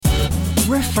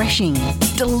refreshing,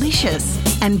 delicious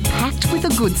and packed with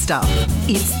the good stuff.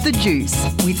 It's The Juice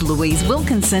with Louise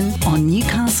Wilkinson on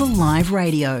Newcastle Live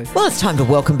Radio. Well, it's time to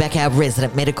welcome back our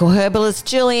resident medical herbalist,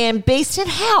 Jules Beeston.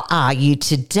 How are you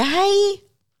today?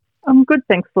 I'm good,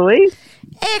 thanks, Louise.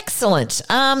 Excellent.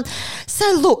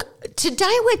 So look,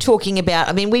 today we're talking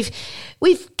about,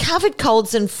 we've covered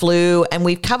colds and flu and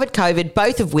we've covered COVID,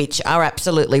 both of which are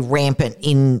absolutely rampant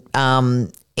in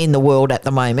the world at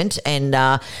the moment, and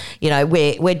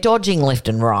we're dodging left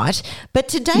and right. But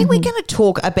today we're going to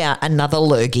talk about another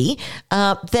lurgy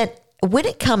that, when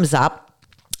it comes up,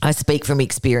 I speak from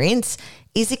experience,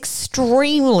 is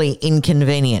extremely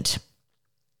inconvenient.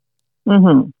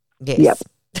 Mm-hmm. Yes. Yep.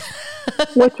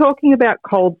 We're talking about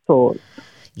cold sores.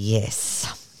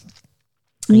 Yes.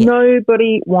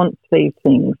 Nobody wants these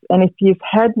things, and if you've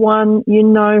had one, you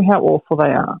know how awful they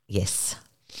are. Yes.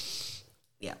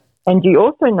 And you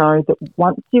also know that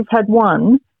once you've had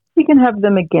one, you can have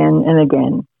them again and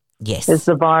again. Yes. As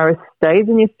the virus stays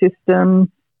in your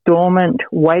system, dormant,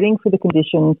 waiting for the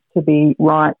conditions to be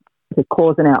right to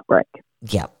cause an outbreak.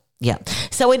 Yeah.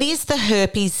 So it is the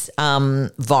herpes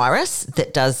virus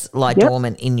that does lie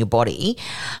dormant in your body.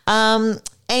 And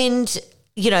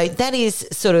that is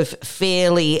sort of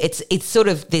fairly, it's sort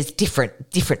of, there's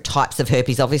different types of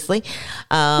herpes, obviously.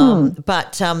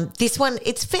 But this one,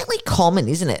 it's fairly common,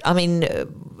 isn't it? I mean,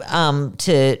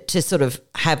 to sort of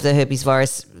have the herpes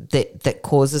virus that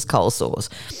causes cold sores.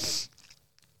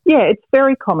 Yeah, it's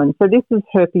very common. So this is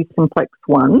herpes simplex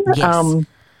 1. Yes.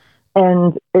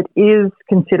 And it is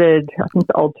considered, I think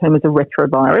the old term is a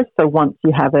retrovirus. So once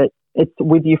you have it, it's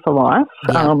with you for life.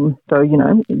 Yeah. So,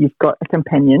 you've got a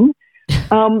companion.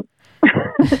 And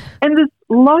there's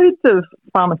loads of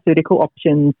pharmaceutical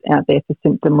options out there for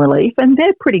symptom relief, and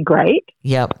they're pretty great.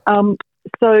 Yep.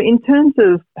 So in terms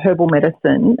of herbal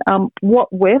medicine,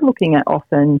 what we're looking at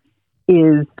often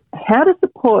is how to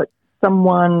support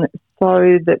someone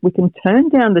so that we can turn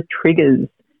down the triggers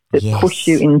that push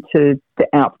you into the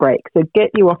outbreak. So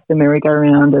get you off the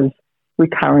merry-go-round of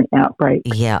recurrent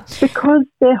outbreaks. Yeah. Because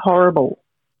they're horrible.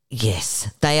 Yes,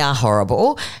 they are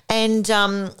horrible. And,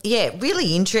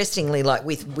 really interestingly, like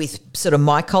with sort of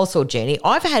my cold sore journey,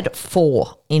 I've had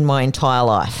 4 in my entire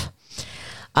life.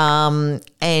 And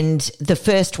the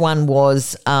first one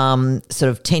was sort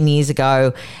of 10 years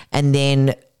ago, and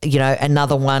then,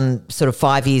 another one sort of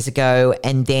 5 years ago,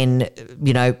 and then,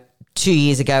 2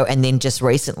 years ago, and then just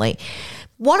recently.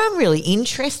 What I'm really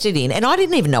interested in, and I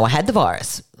didn't even know I had the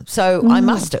virus, so I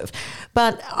must have,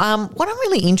 but what I'm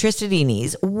really interested in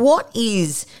is, what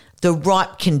is the right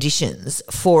conditions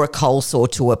for a cold sore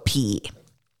to appear?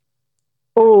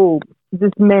 Oh,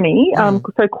 there's many.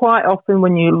 So quite often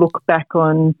when you look back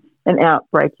on an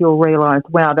outbreak, you'll realise,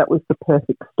 wow, that was the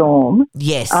perfect storm.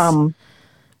 Yes.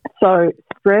 So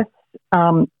stress,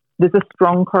 there's a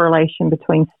strong correlation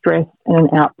between stress and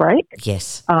an outbreak.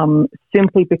 Yes.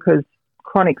 Simply because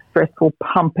chronic stress will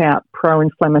pump out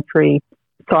pro-inflammatory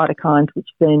cytokines, which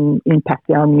then impact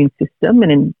our immune system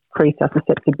and increase our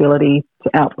susceptibility to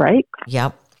outbreaks.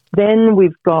 Yep. Then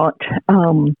we've got,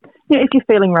 if you're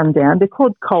feeling run down, they're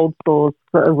called cold sores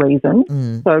for a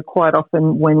reason. So quite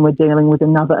often when we're dealing with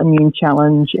another immune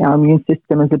challenge, our immune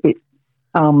system is a bit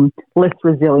less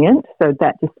resilient, so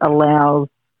that just allows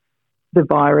the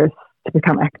virus to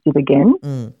become active again.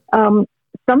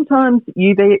 Sometimes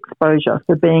UV exposure,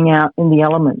 so being out in the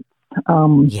elements,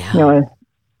 a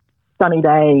sunny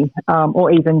day,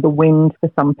 or even the wind for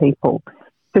some people.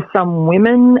 For some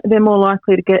women, they're more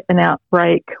likely to get an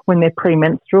outbreak when they're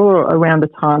premenstrual or around the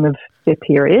time of their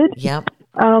period. Yep.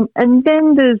 And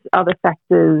then there's other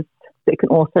factors that can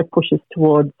also push us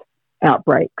towards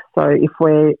outbreaks. So if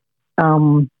we're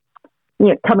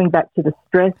coming back to the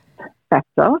stress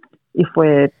factor, if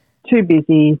we're too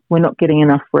busy, we're not getting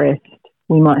enough rest,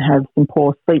 we might have some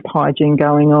poor sleep hygiene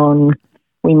going on.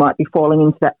 We might be falling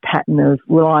into that pattern of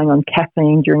relying on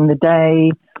caffeine during the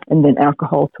day and then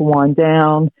alcohol to wind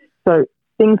down. So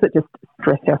things that just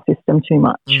stress our system too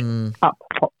much, up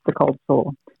pops the cold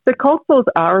sore. So cold sores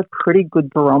are a pretty good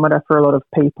barometer for a lot of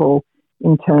people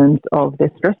in terms of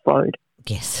their stress load.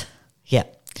 Yes. Yeah.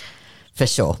 For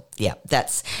sure. Yeah.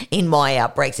 That's in my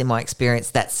outbreaks, in my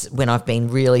experience, that's when I've been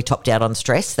really topped out on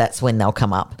stress. That's when they'll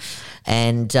come up.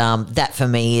 And that for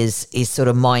me is sort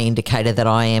of my indicator that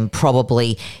I am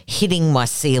probably hitting my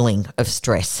ceiling of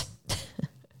stress.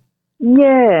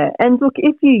 Yeah. And look,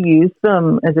 if you use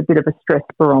them as a bit of a stress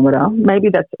barometer, maybe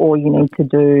that's all you need to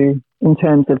do in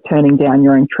terms of turning down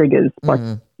your own triggers, like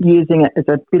using it as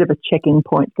a bit of a check-in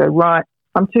point. Go, right,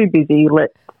 I'm too busy.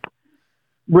 Let's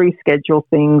reschedule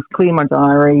things, clear my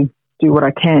diary, do what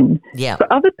I can. Yeah.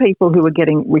 For other people who are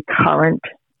getting recurrent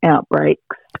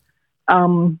outbreaks,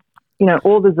 all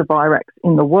the Zavirax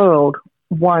in the world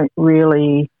won't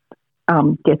really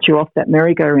get you off that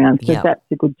merry-go-round. So that's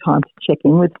a good time to check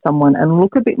in with someone and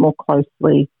look a bit more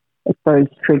closely at those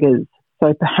triggers.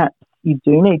 So perhaps you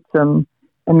do need some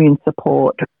immune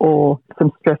support or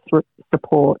some stress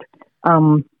support.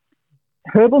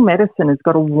 Herbal medicine has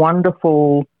got a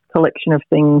wonderful collection of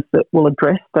things that will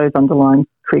address those underlying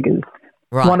triggers.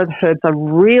 Right. One of the herbs I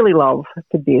really love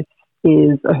for this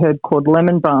is a herb called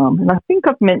lemon balm. And I think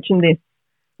I've mentioned this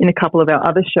in a couple of our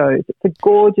other shows. It's a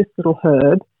gorgeous little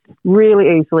herb,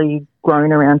 really easily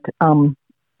grown around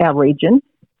our region.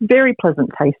 Very pleasant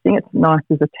tasting. It's nice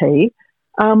as a tea.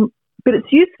 But its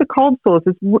use for cold sores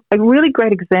is a really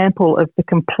great example of the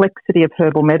complexity of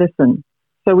herbal medicine.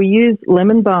 So we use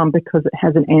lemon balm because it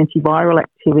has an antiviral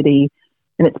activity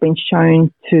and it's been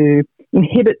shown to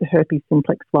inhibit the herpes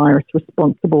simplex virus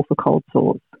responsible for cold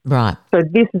sores. Right. So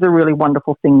this is a really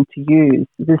wonderful thing to use.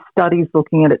 There's studies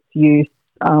looking at its use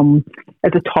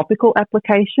as a topical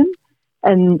application,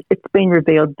 and it's been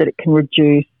revealed that it can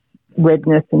reduce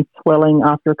redness and swelling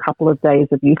after a couple of days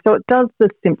of use. So it does the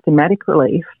symptomatic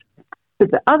relief. But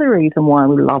the other reason why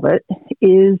we love it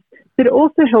is that it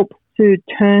also helps to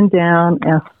turn down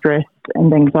our stress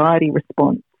and anxiety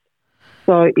response.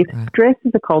 So if stress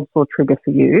is a cold sore trigger for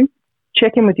you,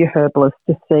 check in with your herbalist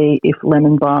to see if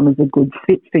lemon balm is a good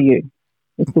fit for you.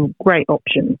 It's a great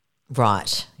option.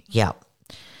 Right. Yep.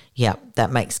 Yep,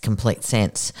 that makes complete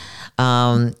sense.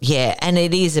 And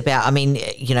it is about,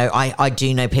 I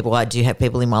do know people, I do have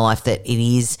people in my life that it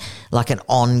is like an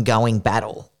ongoing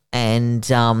battle. And,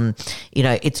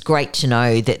 it's great to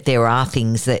know that there are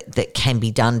things that can be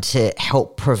done to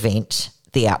help prevent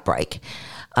the outbreak.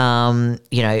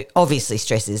 Obviously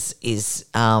stress is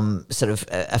sort of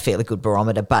a fairly good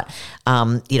barometer, but,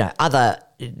 other,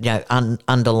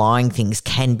 underlying things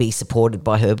can be supported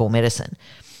by herbal medicine.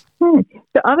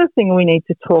 The other thing we need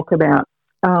to talk about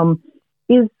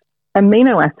is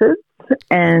amino acids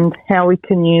and how we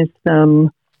can use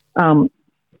them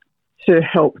to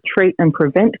help treat and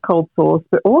prevent cold sores,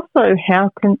 but also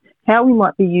how we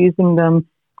might be using them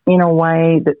in a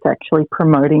way that's actually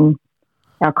promoting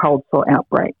our cold sore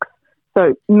outbreaks.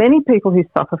 So many people who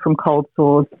suffer from cold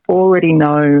sores already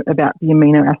know about the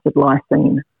amino acid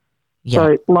lysine. Yeah.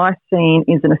 So lysine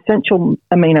is an essential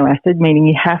amino acid, meaning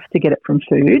you have to get it from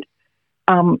food.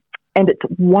 And it's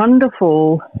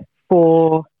wonderful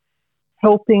for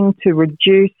helping to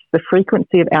reduce the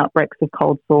frequency of outbreaks of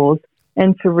cold sores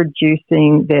and for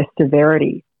reducing their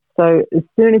severity. So as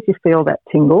soon as you feel that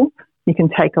tingle, you can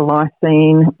take a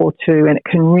lysine or two and it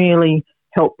can really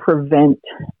help prevent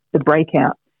the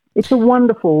breakout. It's a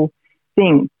wonderful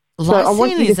thing.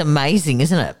 Lysine is amazing,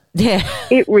 isn't it? Yeah.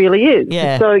 It really is.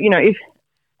 Yeah. So,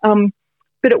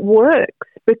 but it works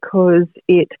because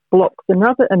it blocks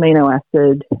another amino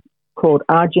acid called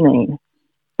arginine.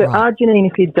 So arginine,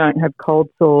 if you don't have cold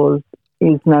sores,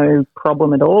 is no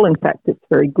problem at all. In fact, it's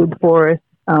very good for us.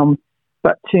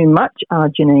 But too much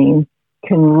arginine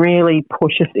can really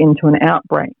push us into an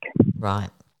outbreak. Right.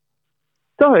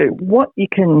 So what you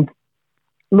can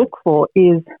look for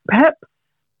is perhaps,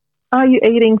 are you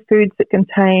eating foods that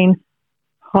contain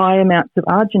high amounts of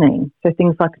arginine? So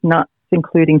things like nuts,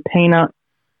 including peanuts,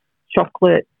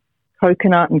 chocolate,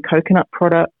 coconut and coconut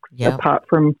products, apart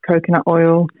from coconut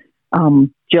oil,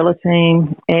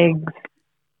 gelatin, eggs.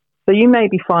 So you may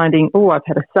be finding, I've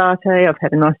had a satay, I've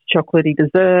had a nice chocolatey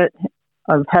dessert,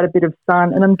 I've had a bit of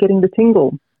sun and I'm getting the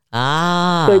tingle.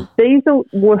 So these are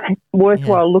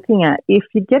worthwhile looking at. If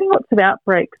you're getting lots of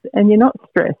outbreaks and you're not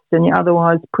stressed and you're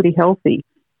otherwise pretty healthy,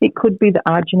 it could be the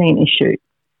arginine issue.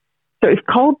 So if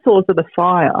cold sores are the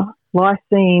fire,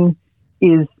 lysine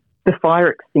is the fire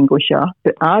extinguisher,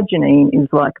 but arginine is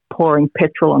like pouring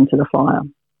petrol onto the fire.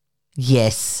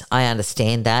 Yes, I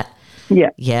understand that. Yeah.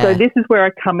 Yeah. So this is where I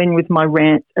come in with my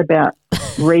rant about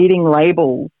reading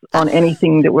labels on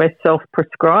anything that we're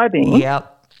self-prescribing.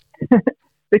 Yep.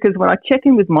 Because when I check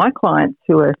in with my clients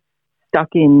who are stuck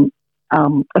in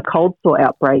a cold sore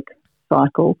outbreak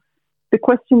cycle, the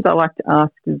questions I like to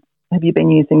ask is, have you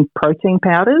been using protein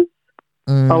powders?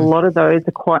 A lot of those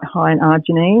are quite high in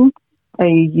arginine. Are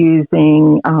you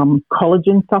using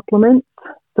collagen supplements?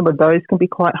 Some of those can be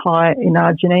quite high in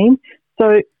arginine.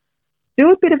 So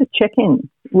do a bit of a check-in.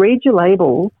 Read your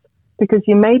labels because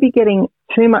you may be getting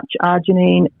too much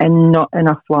arginine and not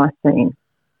enough lysine.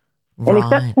 And if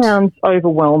that sounds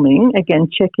overwhelming, again,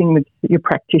 check in with your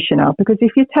practitioner because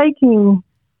if you're taking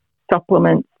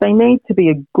supplements, they need to be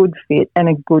a good fit and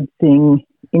a good thing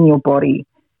in your body.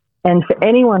 And for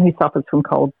anyone who suffers from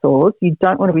cold sores, you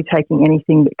don't want to be taking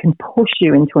anything that can push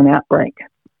you into an outbreak.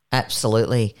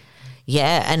 Absolutely.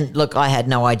 Yeah, and look, I had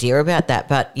no idea about that,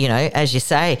 but, you know, as you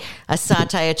say, a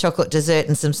satay, a chocolate dessert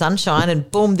and some sunshine and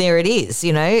boom, there it is,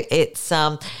 you know. It's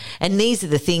and these are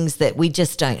the things that we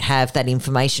just don't have that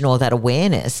information or that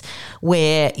awareness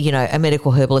where, you know, a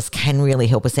medical herbalist can really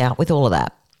help us out with all of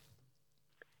that.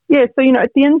 Yeah, so, you know,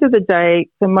 at the end of the day,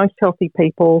 for most healthy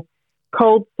people,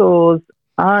 cold sores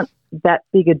aren't that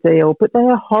big a deal, but they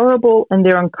are horrible and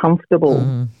they're uncomfortable.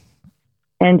 Mm.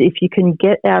 And if you can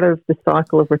get out of the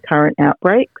cycle of recurrent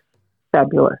outbreaks,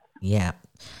 fabulous. Yeah,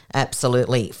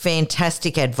 absolutely.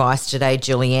 Fantastic advice today,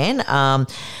 Julianne.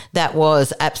 That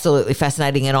was absolutely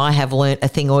fascinating and I have learnt a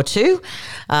thing or two.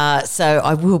 So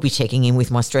I will be checking in with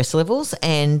my stress levels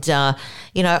and,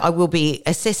 you know, I will be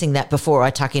assessing that before I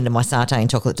tuck into my satay and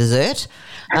chocolate dessert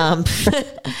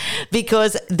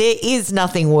because there is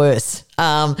nothing worse.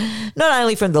 Not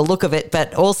only from the look of it,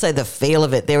 but also the feel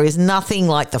of it. There is nothing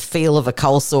like the feel of a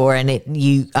cold sore and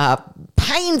you are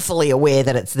painfully aware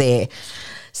that it's there.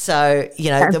 So, you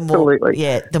know, the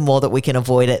more that we can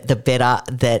avoid it, the better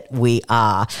that we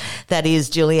are. That is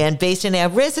Jules Beeston, our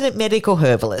resident medical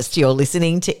herbalist. You're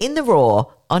listening to In the Raw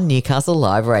on Newcastle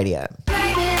Live Radio.